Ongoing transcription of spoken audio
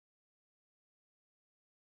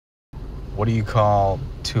What do you call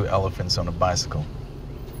two elephants on a bicycle?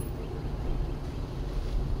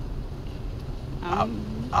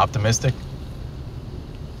 Optimistic?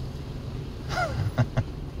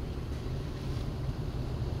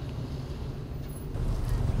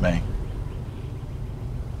 May,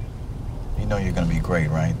 you know you're gonna be great,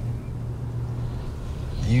 right?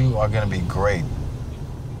 You are gonna be great.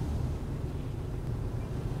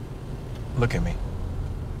 Look at me.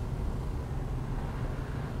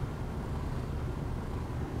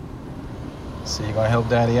 So you're gonna help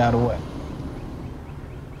Daddy out or what?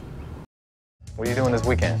 What are you doing this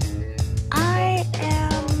weekend? I'm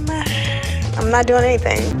not doing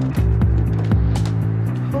anything.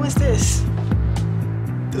 Who is this?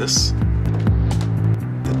 This?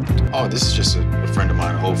 Oh, this is just a friend of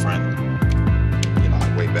mine, an old friend. You know,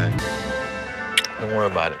 like way back. Don't worry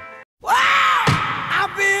about it. Wow, I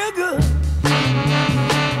feel good.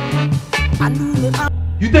 I knew that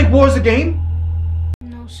You think war's a game?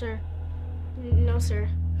 No, sir. No, sir.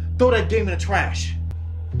 Throw that game in the trash.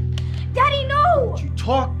 Daddy, no! You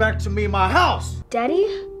talk back to me in my house. Daddy?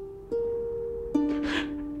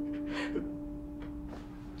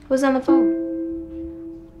 Who's on the phone?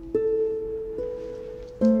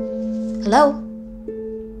 Hello?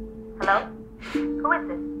 Hello? Who is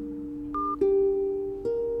this?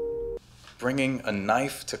 Bringing a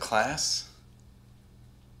knife to class?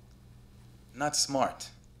 Not smart.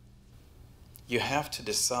 You have to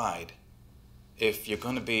decide if you're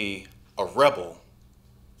going to be a rebel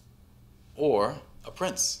or a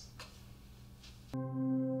prince.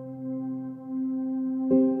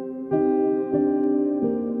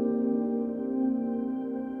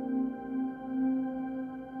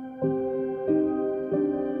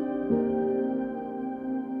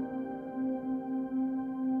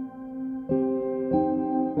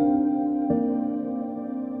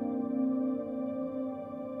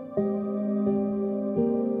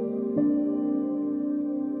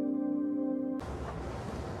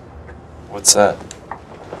 What's that?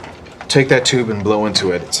 Take that tube and blow into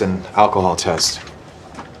it. It's an alcohol test.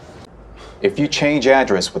 If you change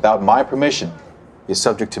address without my permission, you're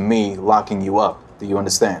subject to me locking you up. Do you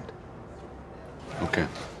understand? Okay.